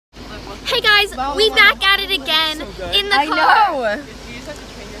Hey guys, we back at it again in the car. I know.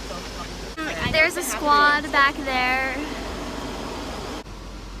 There's a squad back there.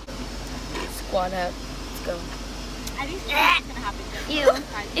 Squad up. Let's go. Ew,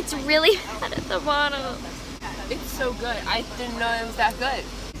 it's really bad at the bottom. It's so good. I didn't know it was that good.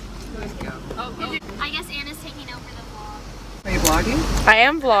 I guess Anna's taking over the vlog. Are you vlogging? I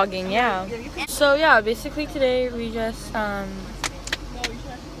am vlogging, yeah. So yeah, basically today we just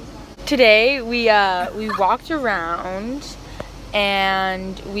we walked around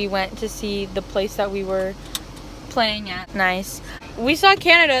and we went to see the place that we were playing at. Nice. We saw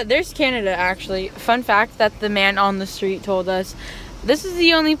Canada. There's Canada actually. Fun fact that the man on the street told us. This is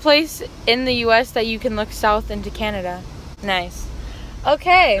the only place in the US that you can look south into Canada. Nice.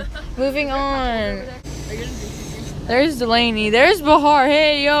 Okay, moving on. There's Delaney. There's Bahar.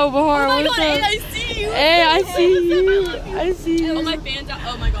 Hey, yo, Bahar. Oh my what's god, up? hey, I see you! Hey, I see you. I see you. Oh, my fans out.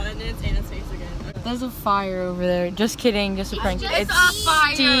 Oh my god, and then it's Anna's face again. There's a fire over there. Just kidding. Just a prank. just It's a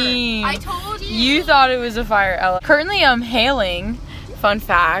fire. steam. I told you. You thought it was a fire, Ella. Currently, I'm hailing. Fun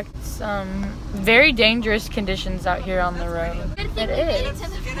facts. Very dangerous conditions out here on the road. Good thing It we made is. it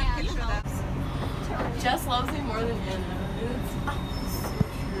to the fan. Jess loves me more than Anna. It's so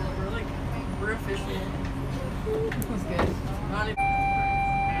true. We're official. That's good. Not even.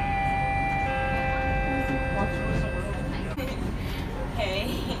 Hey.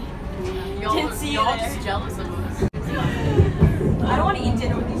 Y'all just jealous of us. I don't want to eat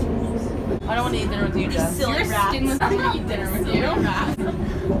dinner with these fools. I don't want to eat dinner with you, Jess. Silly rats. I'm gonna eat dinner with you.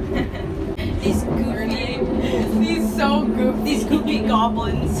 These goofy, these so goofy, these goofy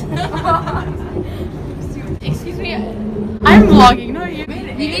goblins. Excuse me. I'm vlogging, not you.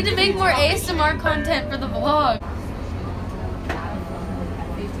 You need to make more ASMR content for the vlog.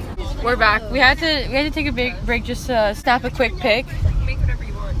 We're back. We had to take a big break just to snap a quick pic. Make whatever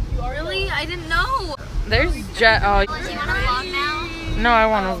you want. Really? I didn't know. There's Jet. Oh, Do you want to vlog now? no, I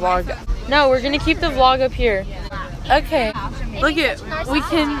want to vlog. No, we're gonna keep the vlog up here. Okay. Look at. We I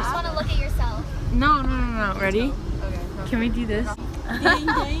can. just want to look at yourself. No. Ready? Can we do this? Gang,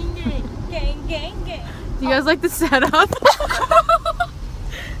 gang, gang. Gang, gang, gang. Do you guys like the setup?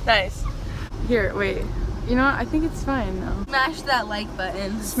 Nice. Here, wait. You know what? I think it's fine now. Smash that like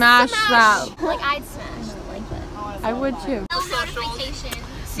button. Smash that. Like I'd smash the like button. I would too. Bell notification.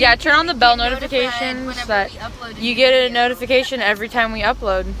 Yeah, turn on the bell notifications so that you get a notification every time we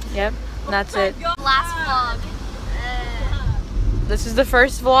upload. Yep, and that's it. Last vlog. This is the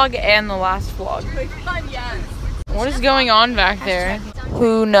first vlog and the last vlog. Yes. What is going on back there?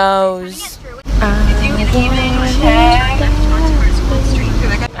 Who knows?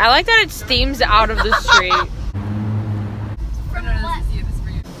 I like that it steams out of the street. From what?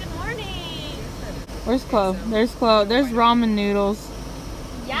 Good morning. Where's Chloe? There's Chloe. There's ramen noodles.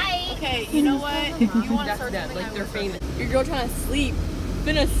 Yikes. Okay, you know what? You want to start that, like they're famous. Your girl trying to sleep.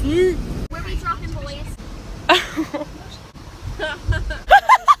 Finna sleep. Where we dropping, boys?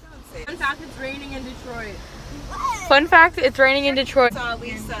 Fun fact, it's raining in Detroit. Fun fact, it's raining in Detroit. Saw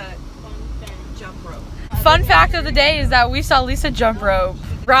Lisa jump rope. Fun fact of the day is that we saw Lisa jump rope.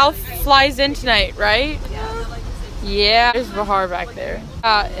 Ralph flies in tonight, right? Yeah. There's Bahar back there.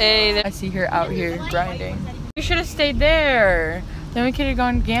 I see her out here grinding. We should have stayed there. Then we could have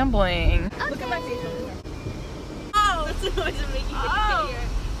gone gambling. Look at my face. Oh! That's the noise I'm making. Oh!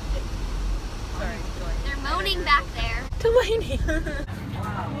 Sorry. They're moaning back there. Delaney.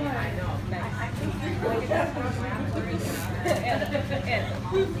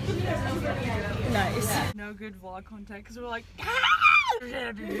 Nice. No good vlog content because we're like,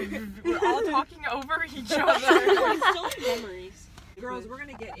 we're all talking over each other. Memories. Girls, we're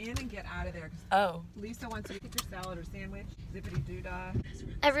gonna get in and get out of there. Oh. Lisa wants you to get your salad or sandwich. Zippity doo dah.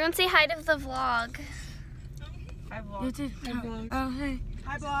 Everyone say hi to the vlog. Hi vlog. Oh, hey.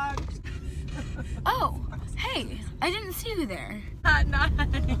 Hi vlog. Oh, hey, I didn't see you there. Not nice.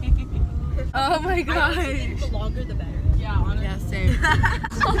 Oh my god. The longer the better. Yeah, honestly. Yeah, same.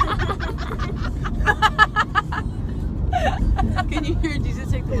 Can you hear Jesus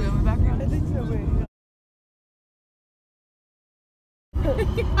take the wheel in the background? I think so, wait.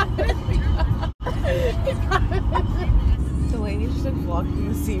 Delaney's just like vlogging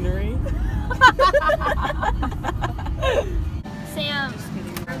the scenery. Sam,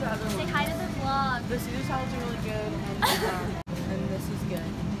 say hi to the vlog. The Caesar salads are really good, and this is good.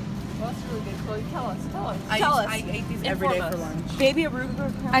 Well, that's really good. Chloe, tell us. I ate these every day for lunch. Baby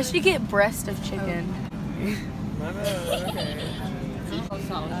arugula. I should get breast of chicken.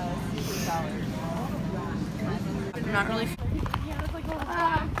 I'm not really.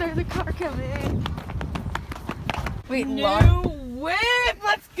 There's a car coming. Wait, New whip.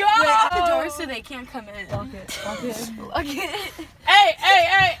 Let's go. Wait, I have to It can't come in. Lock it. Lock it. Lock it. Hey, hey,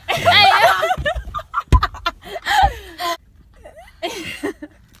 hey. Hey.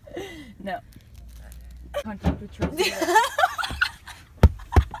 No. Contact with Tracy.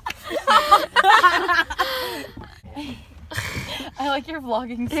 I like your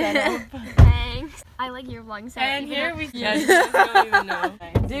vlogging setup. Thanks. I like your vlog set. And here we Yeah, you guys don't even know.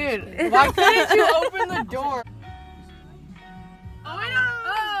 Dude, why couldn't you open the door? Oh my god.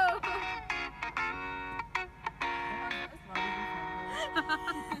 I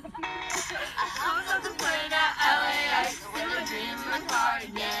was on the plane at LAX with a dream in my car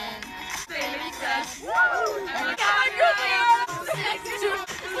again. Baby says, woo! And look how I grew here. Next to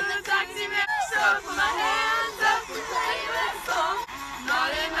the taxi man. So put my hands up and play that song.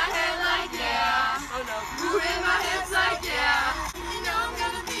 Nod in my head like yeah. Oh no. Moving my hips like yeah. You know I'm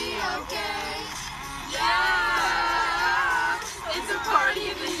gonna be okay. Yeah. It's a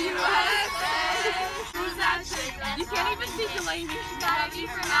party in the USA. Who's that chick? You can't even see Delaney. Gotta be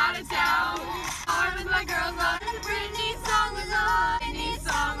from out of town. Arm with my girls up. Britney's song was on. Britney's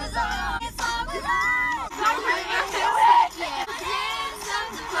song was on. His song was on. I'm bringing it to it. My hands up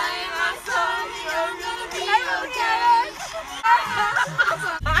to play my song. You're gonna be okay.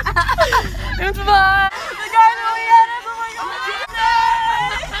 It's fun. The guys really had us. Oh my god.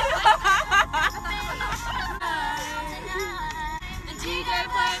 The DJ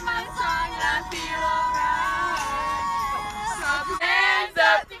played my song and I feel alright. So put hands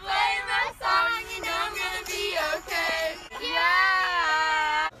up to play my song. You know I'm gonna be okay.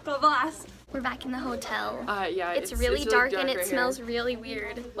 Yeah. Go blast. We're back in the hotel. Yeah. It's really dark and it right smells here. really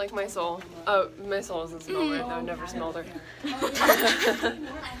weird. Like my soul. Oh, my soul doesn't smell right though. I've never smelled her.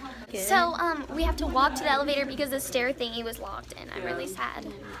 So, we have to walk to the elevator because the stair thingy was locked and I'm really sad.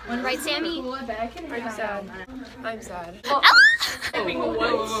 Right, Sammy? Are you sad? I'm sad. Ah!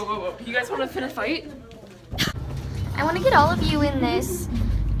 Whoa. You guys want to finish fight? I want to get all of you in this.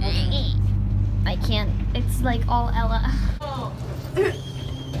 I can't. It's like all Ella.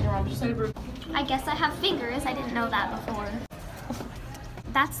 I guess I have fingers. I didn't know that before.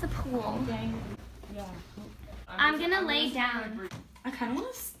 That's the pool. I'm gonna lay down. I kind of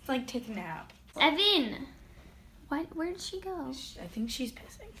want to like take a nap. Evan! What? Where did she go? I think she's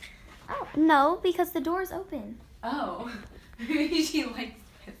pissing. Oh, no, because the door's open. Oh. Maybe she likes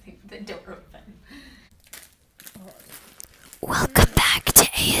pissing with the door open. Welcome back to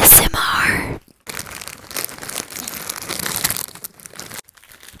ASMR.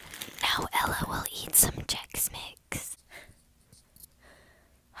 Now Ella will eat some Chex Mix.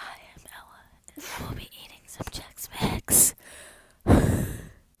 Hi, I'm Ella, and I will be eating some Chex Mix.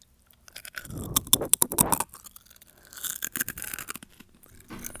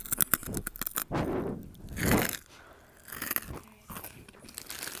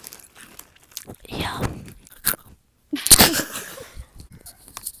 Yum.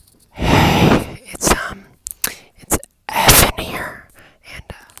 Hey, it's Evan here, and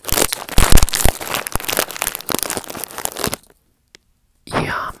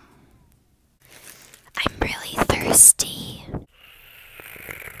yum. I'm really thirsty.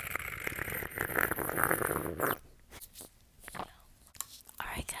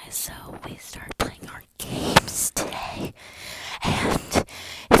 Alright guys, so we start playing our games today, and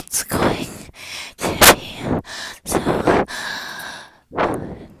it's going to be so fun.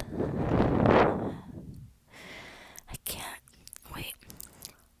 I can't wait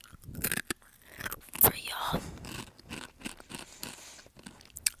for y'all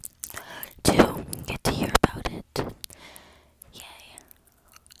to get to hear about it. Yay.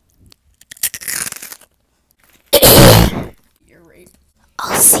 You're right.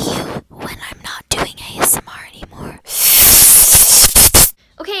 I'll see you when I'm not doing ASMR anymore.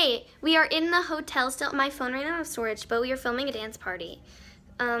 Okay, we are in the hotel still. My phone ran out of storage, but we are filming a dance party.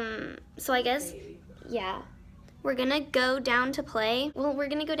 So I guess, yeah. We're gonna go down to play. Well, we're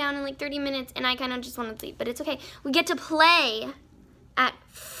gonna go down in like 30 minutes, and I kind of just want to sleep, but it's okay. We get to play at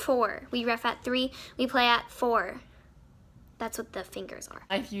 4. We ref at 3, we play at 4. That's what the fingers are.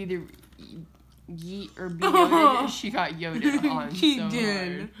 If you either yeet or be yodered, she got yoded on She so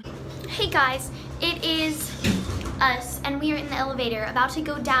did. hard. Hey guys, it is us, and we are in the elevator, about to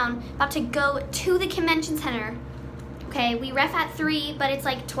go down, about to go to the convention center. Okay, we ref at 3, but it's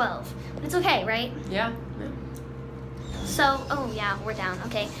like 12. But it's okay, right? Yeah. So, oh yeah, we're down.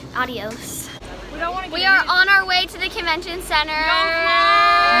 Okay, adios. We don't want to We are on our way to the convention center. Yeah!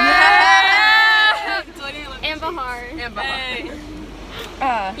 And Bahar. And bye.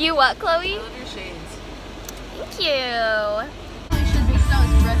 You what, Chloe? I love your shades. Thank you.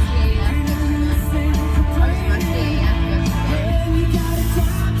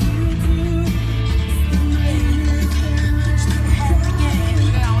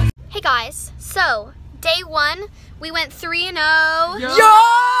 guys, so day 1, we went 3-0.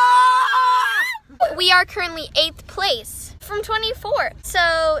 We are currently 8th place from 24.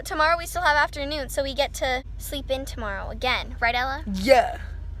 So tomorrow we still have afternoon, so we get to sleep in tomorrow again. Right, Ella? Yeah.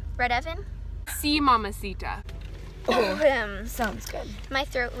 Right, Evan? See, Mamacita. Sounds good. My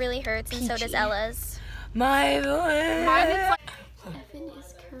throat really hurts, and so does Ella's. My voice. Evan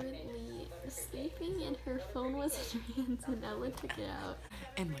is currently sleeping and her phone was in her hands and Ella took it out.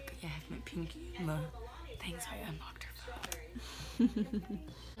 And look, I have my pinky and the things I unlocked her phone.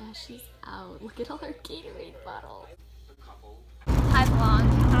 Yeah, she's out. Look at all her Gatorade bottles. Hi, vlog.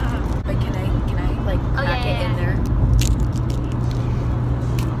 But can I like pack it in there?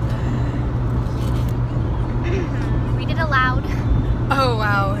 Read it aloud. Oh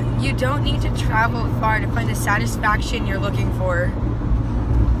wow. You don't need to travel far to find the satisfaction you're looking for.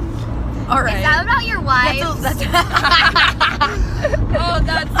 Alright. Is that about your wife? Oh, that's the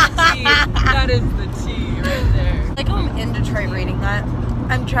tea. That is the tea right there. Like I'm in Detroit reading that.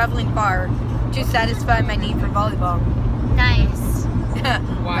 I'm traveling far to satisfy my need for volleyball. Nice.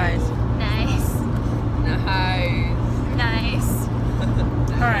 Nice. Nice. Nice. Nice.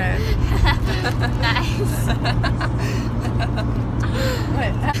 Alright. Nice.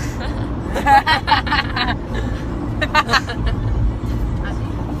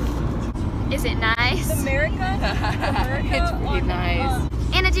 Is it nice? America? It's pretty nice.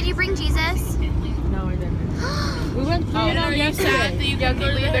 Anna, did you bring Jesus? No, I didn't. We went 3-0 yesterday. You can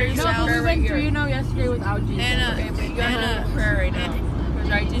go there No, we went 3-0 yesterday without Jesus. Anna, prayer right now.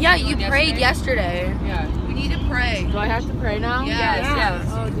 Yeah, you prayed yesterday. Yeah. We need to pray. Do I have to pray now? Yes, yes.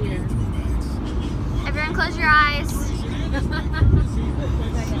 Oh dear. Everyone close your eyes.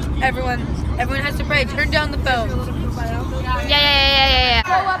 Everyone has to pray. Turn down the phone. Yeah.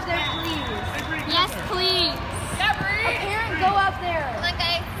 Go up there, please. Yes, please. Karen, go up there.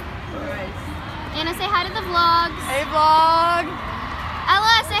 Okay. Anna, say hi to the vlogs. Hey vlog.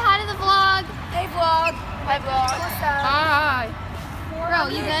 Ella, say hi to the vlog. Hey vlog. Hi vlog. Hi.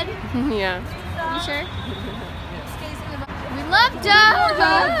 Bro, you good? Yeah. You sure? We love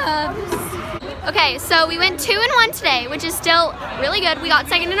doves. Okay, so we went 2-1 today, which is still really good. We got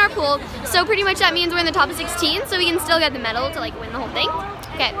second in our pool, so pretty much that means we're in the top of 16, so we can still get the medal to like win the whole thing.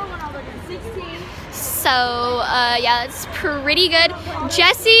 Okay. So, yeah, it's pretty good.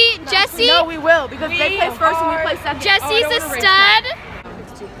 Jesse. No, we will because they play first and we play second. Jesse's a stud.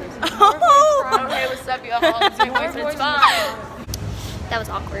 Okay, what's up, y'all? It's my boyfriend's fine. That was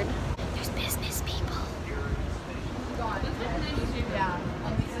awkward. There's business people.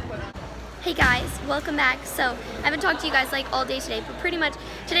 Hey guys, welcome back. So I haven't talked to you guys like all day today, but pretty much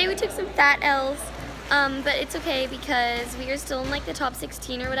today we took some fat L's, but it's okay because we are still in like the top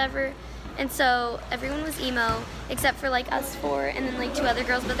 16 or whatever. And so everyone was emo except for like us 4 and then like 2 other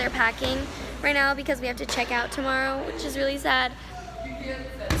girls, but they're packing right now because we have to check out tomorrow, which is really sad.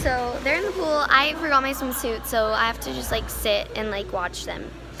 So they're in the pool. I forgot my swimsuit, so I have to just like sit and like watch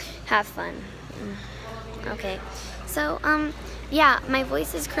them have fun. Okay. So yeah, my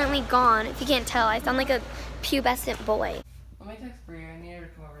voice is currently gone. If you can't tell, I sound like a pubescent boy. Let me text Bria. I need her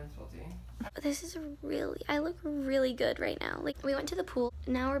to come over and spill tea. This is I look really good right now. Like, we went to the pool,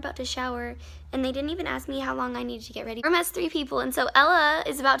 now we're about to shower, and they didn't even ask me how long I needed to get ready. Room has 3 people, and so Ella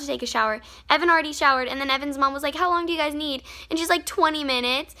is about to take a shower. Evan already showered, and then Evan's mom was like, how long do you guys need? And she's like, 20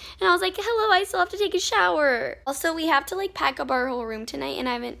 minutes. And I was like, hello, I still have to take a shower. Also, we have to like pack up our whole room tonight, and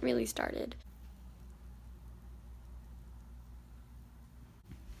I haven't really started.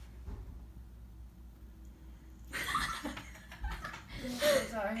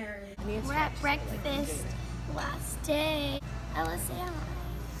 We're at breakfast, last day. Ella, say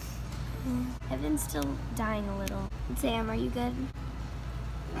hi. Evan's still dying a little. Sam, are you good?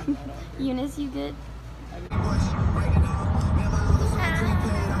 Eunice, you good?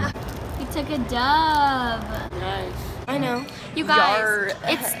 We took a dub. Nice. I know. You guys,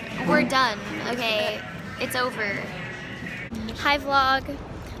 we're done. Okay, it's over. Hi vlog.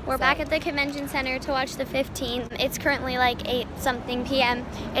 We're back at the convention center to watch the 15th. It's currently like 8-something p.m.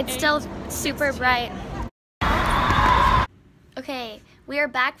 It's still super bright. Okay, we are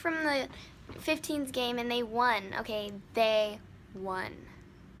back from the 15th game and they won. Okay, they won.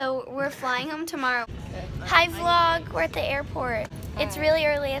 So we're flying home tomorrow. Hi vlog, we're at the airport. It's really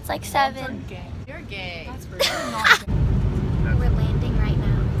early, it's like 7. You're gay. We're landing right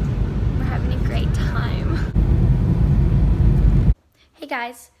now. We're having a great time. Hey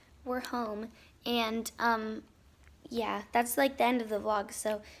guys, we're home, and yeah, that's like the end of the vlog,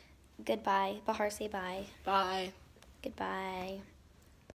 so goodbye. Bahar, say bye. Bye. Goodbye.